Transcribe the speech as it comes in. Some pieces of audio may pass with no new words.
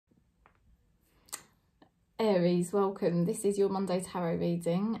Aries, welcome. This is your Monday Tarot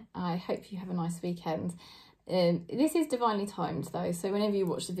reading. I hope you have a nice weekend. This is divinely timed though, so whenever you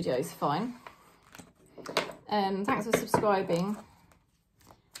watch the video is fine. Thanks for subscribing.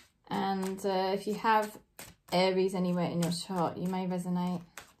 And if you have Aries anywhere in your chart, you may resonate.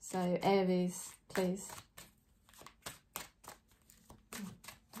 So Aries, please.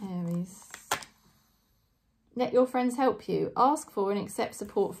 Aries. Let your friends help you. Ask for and accept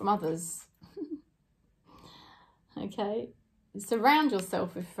support from others. Okay. Surround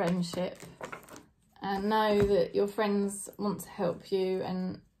yourself with friendship and know that your friends want to help you,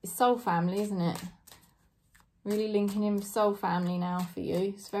 and it's soul family, isn't it? Really linking in with soul family now for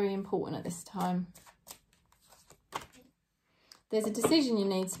you. It's very important at this time. There's a decision you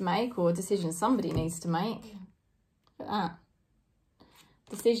need to make, or a decision somebody needs to make. Look at that.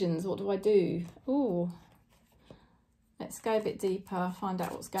 Decisions, what do I do? Ooh. Let's go a bit deeper, find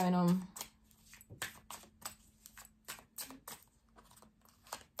out what's going on.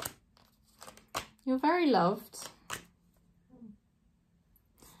 You're very loved.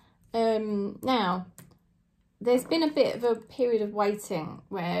 Now, there's been a bit of a period of waiting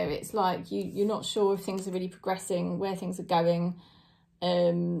where it's like you're not sure if things are really progressing, where things are going,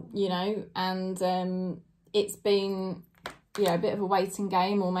 you know, and it's been, yeah, a bit of a waiting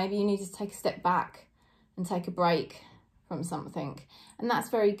game, or maybe you need to take a step back and take a break from something. And that's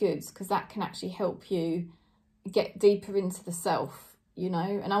very good, because that can actually help you get deeper into the self, you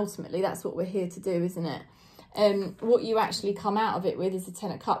know, and ultimately that's what we're here to do, isn't it? What you actually come out of it with is the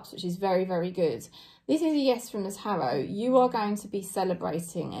Ten of Cups, which is very, very good. This is a yes from the tarot. You are going to be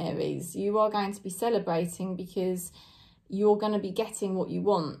celebrating, Aries. You are going to be celebrating because you're going to be getting what you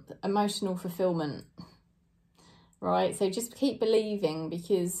want, emotional fulfillment, right? So just keep believing,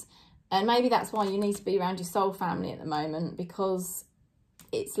 because, and maybe that's why you need to be around your soul family at the moment, because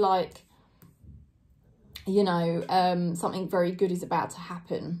it's like, you know, something very good is about to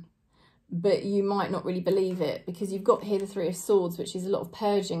happen, but you might not really believe it, because you've got here the Three of Swords, which is a lot of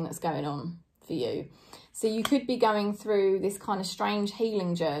purging that's going on for you. So you could be going through this kind of strange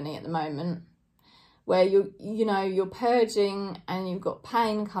healing journey at the moment, where you're purging and you've got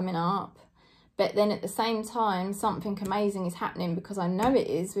pain coming up, but then at the same time something amazing is happening, because I know it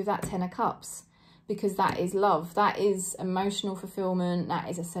is, with that Ten of Cups, because that is love, that is emotional fulfillment, that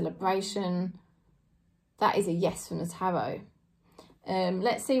is a celebration. That is a yes from the tarot.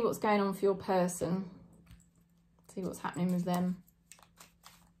 Let's see what's going on for your person. See what's happening with them.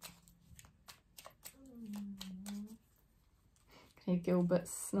 Okay, Gilbert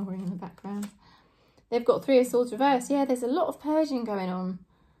snoring in the background. They've got Three of Swords reversed. Yeah, there's a lot of purging going on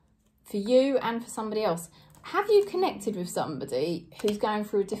for you and for somebody else. Have you connected with somebody who's going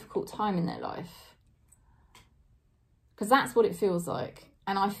through a difficult time in their life? Because that's what it feels like.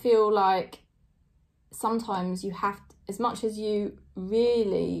 And I feel like sometimes you have to, as much as you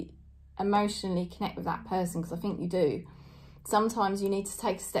really emotionally connect with that person, because I think you do, sometimes you need to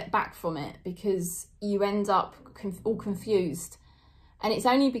take a step back from it, because you end up all confused. And it's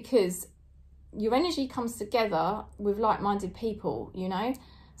only because your energy comes together with like-minded people, you know.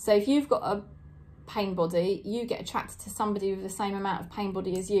 So if you've got a pain body, you get attracted to somebody with the same amount of pain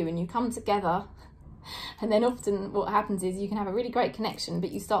body as you, and you come together, and then often what happens is you can have a really great connection,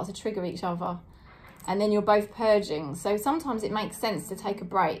 but you start to trigger each other. And then you're both purging. So sometimes it makes sense to take a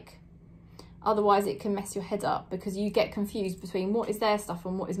break. Otherwise it can mess your head up, because you get confused between what is their stuff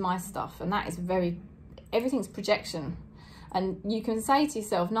and what is my stuff. And that is everything's projection. And you can say to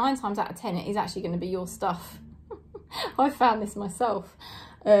yourself, 9 times out of 10, it is actually going to be your stuff. I found this myself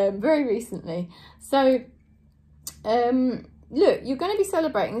very recently. So, look, you're going to be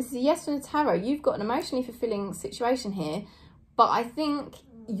celebrating. This is a yes from the tarot. You've got an emotionally fulfilling situation here. But I think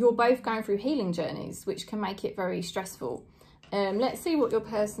you're both going through healing journeys, which can make it very stressful. Let's see what your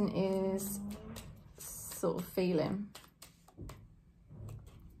person is sort of feeling.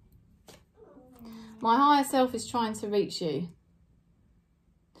 My higher self is trying to reach you.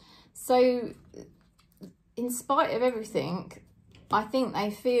 So in spite of everything, I think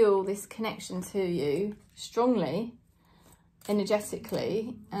they feel this connection to you strongly,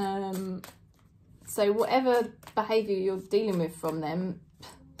 energetically. So whatever behaviour you're dealing with from them,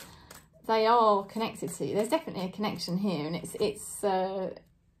 they are connected to you. There's definitely a connection here, and it's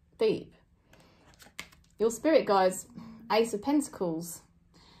deep. Your spirit guides, Ace of Pentacles.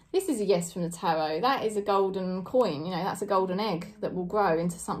 This is a yes from the tarot. That is a golden coin, you know, that's a golden egg that will grow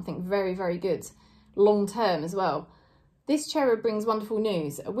into something very, very good, long term as well. This cherub brings wonderful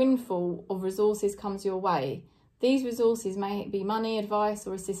news. A windfall of resources comes your way. These resources may be money, advice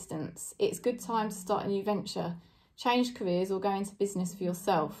or assistance. It's a good time to start a new venture, change careers or go into business for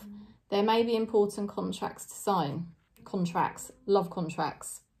yourself. There may be important contracts to sign. Contracts, love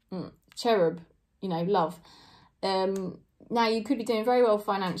contracts. Cherub, you know, love. Now, you could be doing very well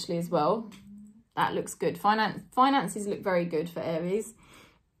financially as well. That looks good. Finances look very good for Aries.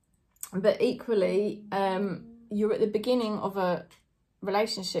 But equally, you're at the beginning of a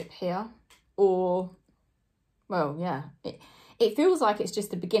relationship here. Or, well, yeah. It feels like it's just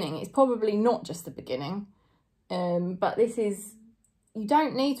the beginning. It's probably not just the beginning. But this is... You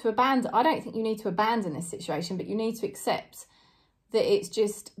don't need to abandon... I don't think you need to abandon this situation, but you need to accept that it's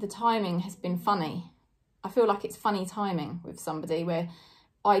just... The timing has been funny. I feel like it's funny timing with somebody where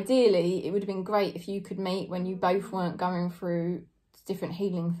ideally it would have been great if you could meet when you both weren't going through different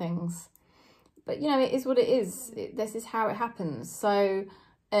healing things. But, you know, it is what it is. This is how it happens. So,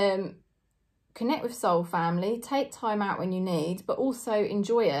 connect with soul family. Take time out when you need, but also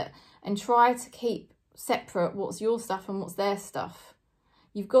enjoy it and try to keep separate what's your stuff and what's their stuff.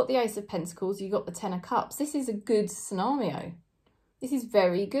 You've got the Ace of Pentacles, you've got the Ten of Cups. This is a good scenario. This is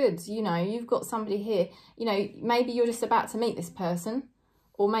very good. You know, you've got somebody here. You know, maybe you're just about to meet this person,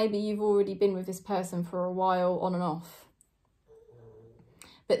 or maybe you've already been with this person for a while on and off.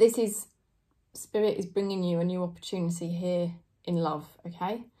 But this is, Spirit is bringing you a new opportunity here in love,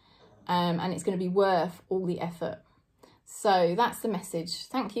 okay? And it's going to be worth all the effort. So that's the message.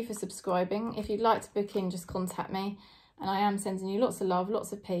 Thank you for subscribing. If you'd like to book in, just contact me. And I am sending you lots of love,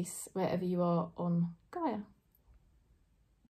 lots of peace, wherever you are on Gaia.